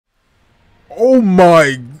Oh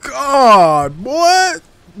my god, what?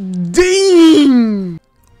 Ding!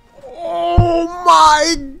 Oh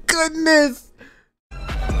my goodness!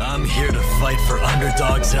 I'm here to fight for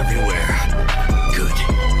underdogs everywhere. Good,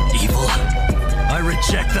 evil, I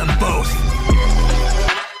reject them both.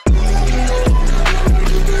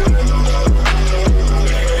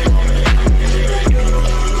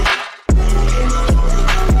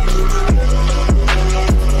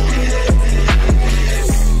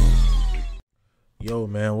 Yo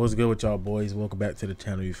man, what's good with y'all boys? Welcome back to the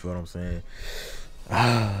channel, you feel what I'm saying?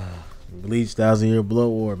 Bleach 1000-Year Blood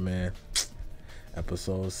War, man.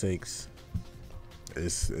 Episode 6.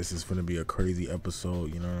 This is gonna be a crazy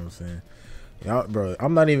episode, you know what I'm saying? Y'all, bro,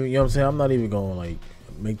 I'm not even, you know what I'm saying? I'm not even gonna like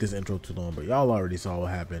make this intro too long, but y'all already saw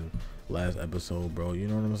what happened last episode, bro. You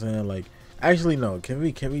know what I'm saying? Like, actually no, can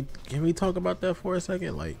we talk about that for a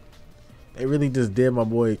second? Like, they really just did my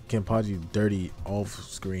boy Kenpachi dirty off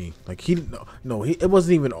screen. Like it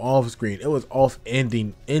wasn't even off screen. It was off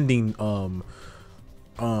ending. You know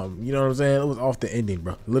what I'm saying? It was off the ending,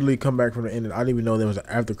 bro. Literally come back from the ending. I didn't even know there was an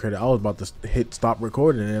after credit. I was about to hit stop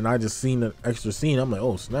recording and I just seen an extra scene. I'm like,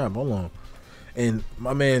 oh snap, hold on. And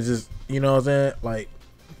my man's just, you know what I'm saying? Like,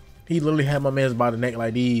 he literally had my man's by the neck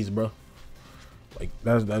like these, bro. Like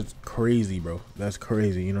that's crazy, bro. That's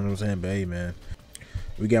crazy. You know what I'm saying? But hey, man.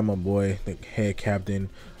 We got my boy, the head captain,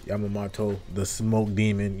 Yamamoto, the smoke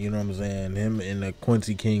demon, you know what I'm saying? Him and the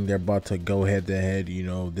Quincy King, they're about to go head to head. You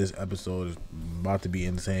know, this episode is about to be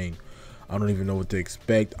insane. I don't even know what to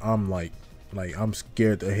expect. I'm like I'm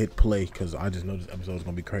scared to hit play because I just know this episode is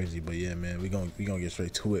gonna be crazy. But yeah, man, we gonna get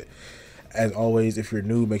straight to it. As always, if you're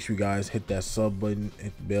new, make sure you guys hit that sub button,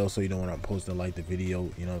 hit the bell so you know when I'm posting, like the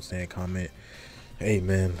video, you know what I'm saying, comment. Hey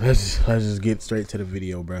man, let's just get straight to the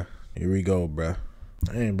video, bruh. Here we go, bruh.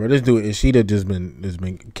 Hey, bro, this dude Ishida just been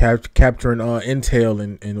capturing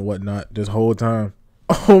intel and whatnot this whole time.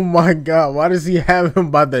 Oh my god, why does he have him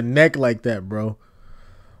by the neck like that, bro?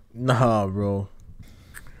 Nah, bro.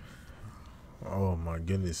 Oh my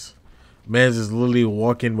goodness, man's just literally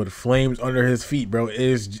walking with flames under his feet, bro.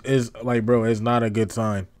 Is like, bro, it's not a good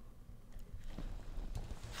sign.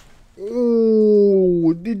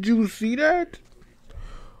 Oh, did you see that?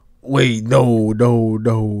 Wait, no.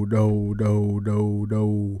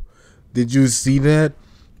 Did you see that?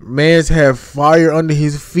 Man's have fire under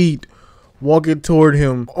his feet walking toward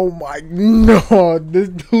him. Oh my, no, this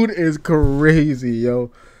dude is crazy,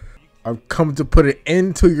 yo. I've come to put an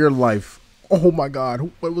end to your life. Oh my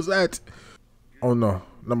god, what was that? Oh no,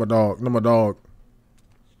 not my dog, not my dog.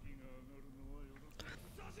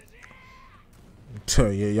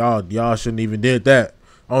 Yeah, y'all shouldn't even did that.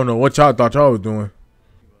 I don't know what y'all thought y'all was doing.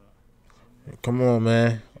 Come on,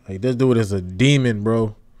 man. Like, this dude is a demon,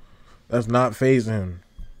 bro. That's not phasing him.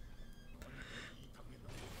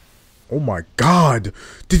 Oh my god.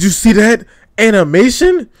 Did you see that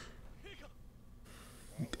animation?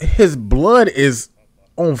 His blood is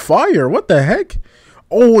on fire. What the heck?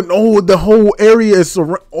 Oh no, the whole area is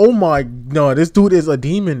oh my, no, this dude is a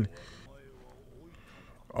demon.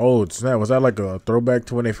 Oh snap, was that like a throwback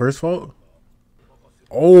to when they first fought?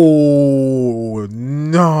 Oh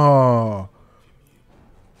no.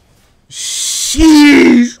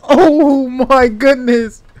 Sheesh. Oh my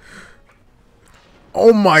goodness.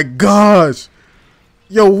 Oh my gosh.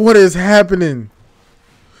 Yo, what is happening?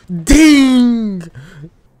 Ding.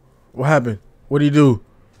 What happened? What did he do?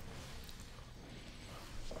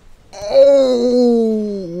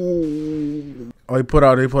 Oh, he put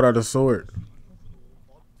out a sword.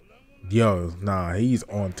 Yo, nah, he's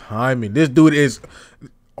on timing. This dude is,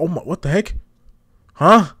 oh my, what the heck?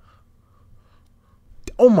 Huh?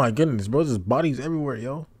 Oh my goodness, bro, there's bodies everywhere,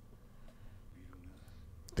 yo.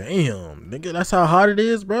 Damn, nigga, that's how hot it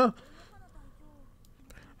is, bro.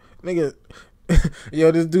 Nigga,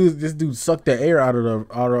 yo, this dude sucked the air out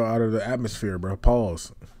of the atmosphere, bro.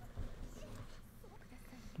 Pause.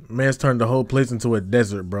 Man's turned the whole place into a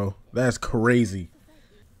desert, bro. That's crazy.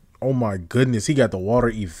 Oh my goodness, he got the water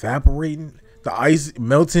evaporating, the ice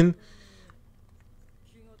melting.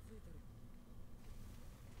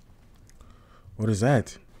 What is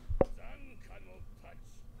that?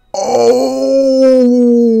 Oh,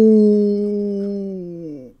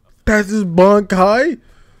 that's his Bankai.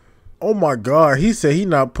 Oh my god, he said he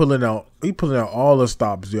not pulling out. He pulling out all the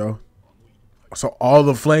stops, yo. So all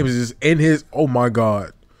the flames is in his. Oh my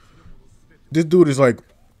god, this dude is like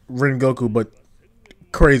Rengoku, but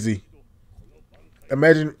crazy.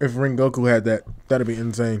 Imagine if Rengoku had that. That'd be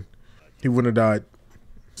insane. He wouldn't have died.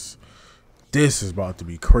 This is about to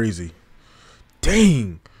be crazy.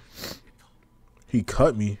 Dang. He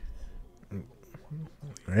cut me.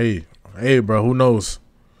 Hey, bro, who knows?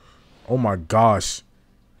 Oh my gosh.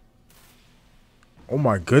 Oh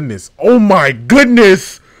my goodness. Oh my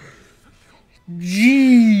goodness.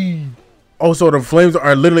 Gee. Oh, so the flames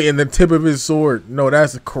are literally in the tip of his sword. No,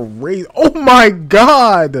 that's crazy. Oh my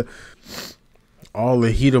god. All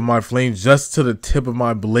the heat of my flames just to the tip of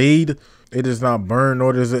my blade. It does not burn,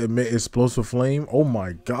 nor does it emit explosive flame. Oh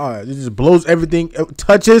my god. It just blows everything it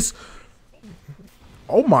touches.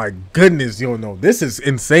 Oh my goodness. Yo, no, this is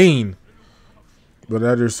insane. But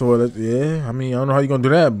that is sword, yeah. I mean, I don't know how you gonna do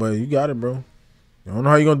that, but you got it, bro. I don't know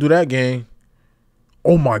how you gonna do that, gang.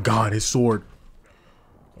 Oh my god, his sword.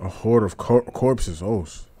 A horde of corpses. Oh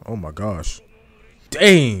my gosh.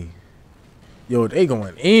 Dang. Yo, they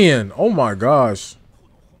going in. Oh my gosh.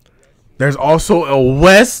 There's also a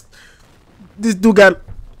west. This dude got.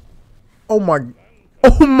 Oh my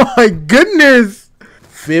goodness.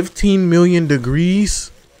 15 million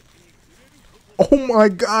degrees. Oh my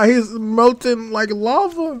god, he's melting like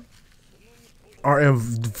lava. Are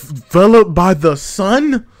enveloped by the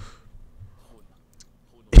sun.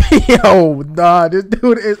 Yo, nah, this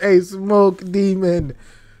dude is a smoke demon.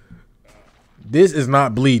 This is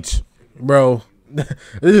not Bleach, bro. This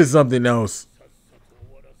is something else.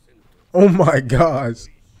 Oh my gosh.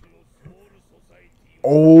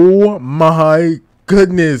 Oh my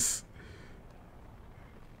goodness.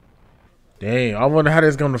 Dang, I wonder how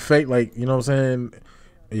that's gonna affect, like, you know what I'm saying,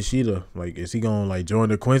 Ishida. Like, is he gonna like join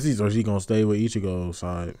the Quincy's, or is he gonna stay with Ichigo's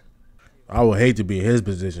side? I would hate to be in his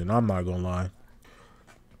position. I'm not gonna lie.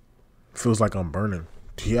 Feels like I'm burning.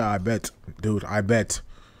 Yeah, I bet. Dude, I bet.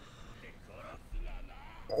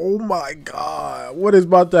 Oh my god. What is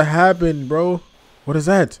about to happen, bro? What is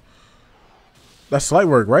that? That's slight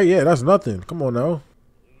work, right? Yeah, that's nothing. Come on now.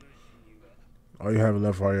 All you have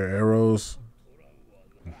left are your arrows.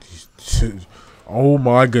 Oh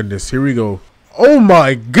my goodness. Here we go. Oh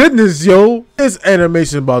my goodness, yo. This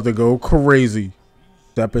animation about to go crazy.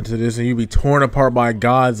 Step into this and you be torn apart by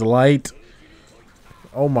God's light.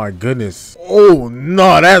 Oh my goodness. Oh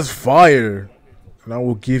no, that's fire. And I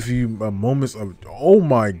will give you a moments of. Oh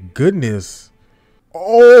my goodness.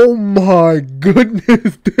 Oh my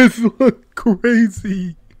goodness. This looks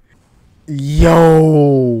crazy.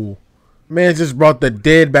 Yo. Man just brought the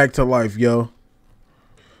dead back to life, yo.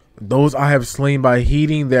 Those I have slain by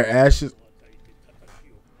heating their ashes.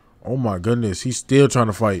 Oh my goodness. He's still trying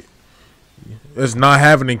to fight. It's not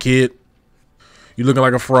happening, kid. You looking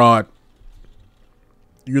like a fraud.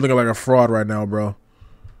 You're looking like a fraud right now, bro.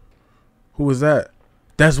 Who is that?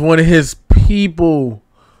 That's one of his people.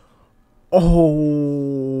 Oh.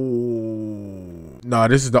 Nah,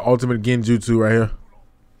 this is the ultimate genjutsu right here.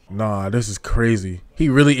 Nah, this is crazy. He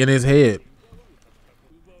really in his head.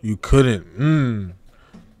 You couldn't.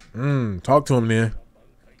 Talk to him then.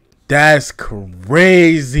 That's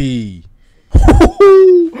crazy.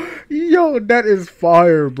 Yo, that is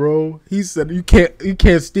fire, bro. He said you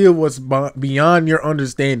can't steal what's beyond your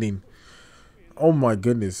understanding. Oh my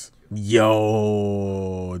goodness.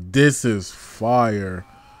 Yo, this is fire.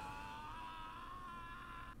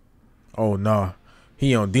 Oh nah.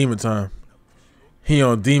 He on demon time. He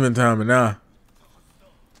on demon time and now.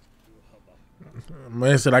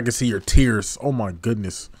 Man said I can see your tears. Oh my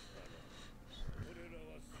goodness.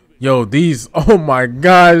 Yo, these, oh my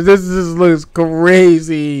gosh, this just looks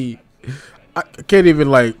crazy. I can't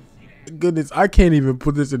even, like, goodness, I can't even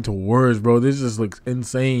put this into words, bro. This just looks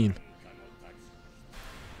insane.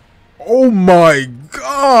 Oh my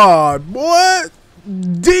god, what?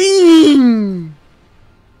 Dang.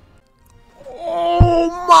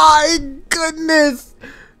 Oh my goodness.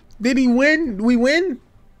 Did he win? We win?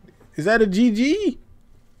 Is that a GG?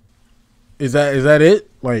 Is that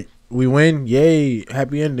it? Like, we win? Yay.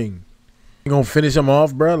 Happy ending. You gonna finish him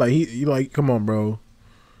off, bro? Like, you like, come on, bro.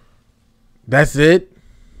 That's it?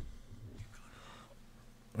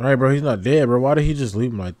 All right, bro. He's not dead, bro. Why did he just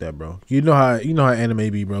leave him like that, bro? You know how anime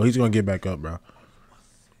be, bro. He's gonna get back up, bro.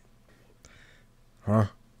 Huh?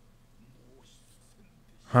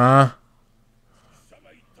 Huh?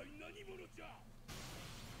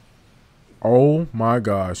 Oh my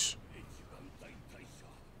gosh.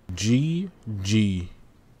 GG.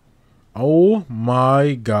 Oh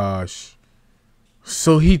my gosh.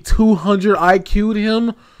 So he 200 IQ'd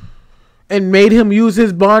him and made him use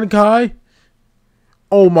his Bankai?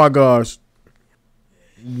 Oh my gosh.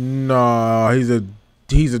 Nah, he's a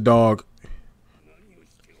dog.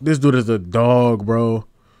 This dude is a dog, bro.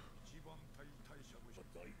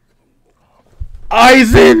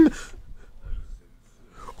 Aizen!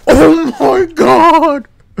 Oh my god!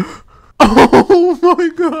 Oh my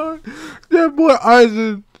god! That boy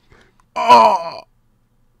Aizen. Oh.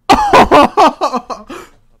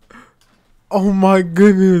 Oh my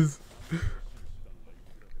goodness.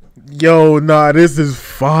 Yo, nah, this is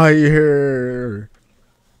fire.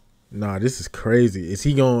 Nah, this is crazy. Is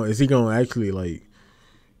he gonna actually like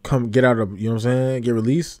come get out of, you know what I'm saying? Get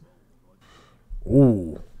released?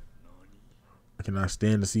 Ooh. I cannot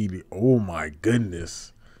stand to see the, oh my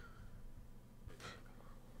goodness.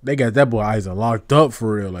 They got that boy Aizen locked up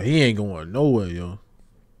for real. Like he ain't going nowhere, yo.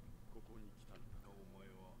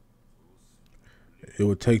 It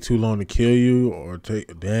would take too long to kill you or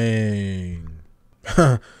take, dang.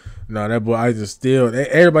 Nah, that boy Aizen still,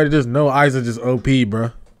 everybody just know Aizen just OP,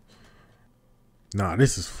 bruh. Nah,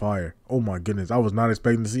 this is fire. Oh my goodness. I was not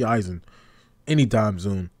expecting to see Aizen anytime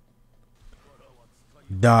soon.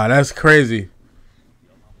 Nah, that's crazy.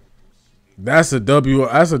 That's a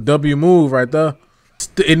W move right there.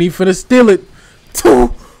 And he finna steal it.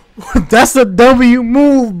 That's a W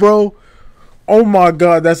move, bro. Oh my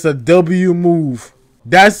god, that's a W move.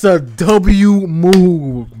 That's a W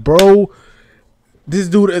move, bro. This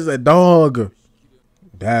dude is a dog.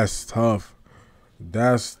 That's tough.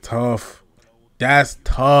 That's tough. That's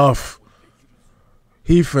tough.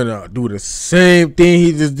 He finna do the same thing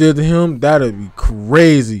he just did to him. That'd be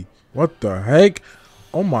crazy. What the heck?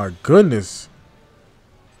 Oh my goodness.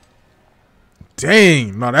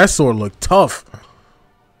 Dang. Now that sword look tough.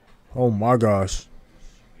 Oh my gosh.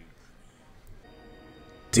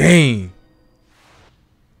 Dang.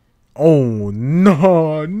 Oh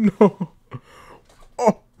no, no.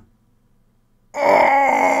 Oh.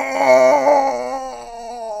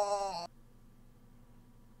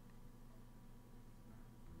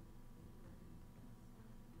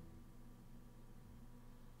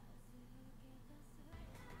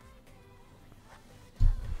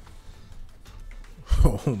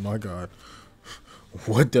 Oh my god.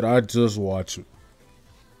 What did I just watch?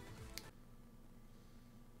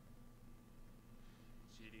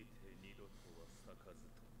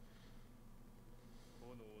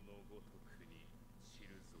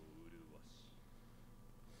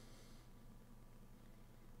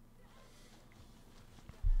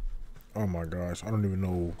 Oh my gosh. I don't even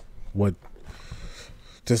know what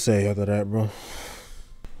to say after that, bro.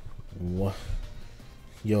 What?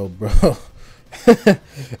 Yo, bro.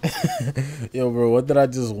 Yo, bro, what did I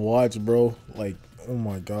just watch, bro? Like, oh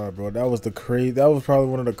my god, bro. That was probably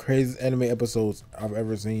one of the craziest anime episodes I've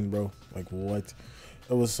ever seen, bro. Like, what?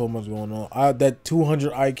 There was so much going on. That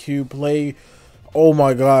 200 IQ play, oh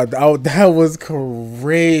my god, that was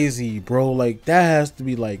crazy, bro. Like, that has to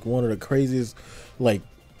be like one of the craziest, like,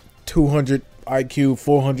 200 IQ,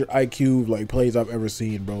 400 IQ like plays I've ever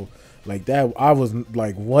seen, bro. Like that, I was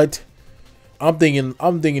like, what? I'm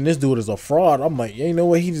thinking this dude is a fraud. I'm like, yeah, you know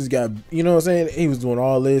what? He just got, you know what I'm saying? He was doing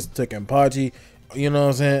all this, took Kenpachi, you know what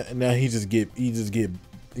I'm saying? And now he just get, you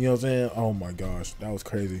know what I'm saying? Oh my gosh, that was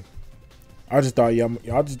crazy. I just thought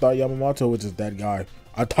Yamamoto was just that guy.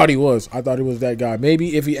 I thought he was that guy.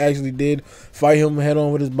 Maybe if he actually did fight him head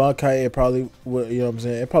on with his Bankai, it probably would, you know what I'm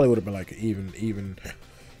saying? It probably would have been like an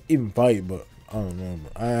even fight, but I don't know.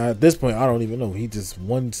 At this point, I don't even know. He just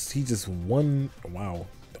won. Wow.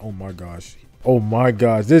 Oh my gosh. Oh my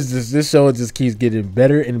gosh. This show just keeps getting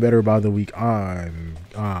better and better by the week on.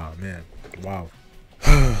 Ah man. Wow.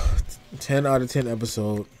 10 out of 10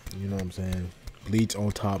 episode. You know what I'm saying? Bleach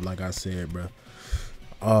on top, like I said, bro.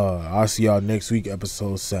 I'll see y'all next week,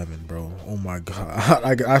 episode 7, bro. Oh my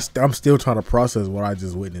god. I'm still trying to process what I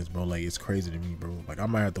just witnessed, bro. Like, it's crazy to me, bro. Like, I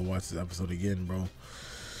might have to watch this episode again, bro.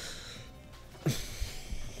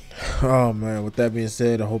 Oh man, with that being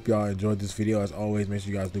said, I hope y'all enjoyed this video. As always, make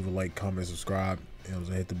sure you guys leave a like, comment, subscribe, you know what I'm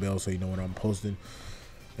saying, hit the bell so you know when I'm posting.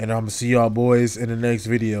 And I'm gonna see y'all boys in the next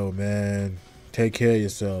video, man. Take care of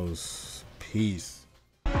yourselves. Peace.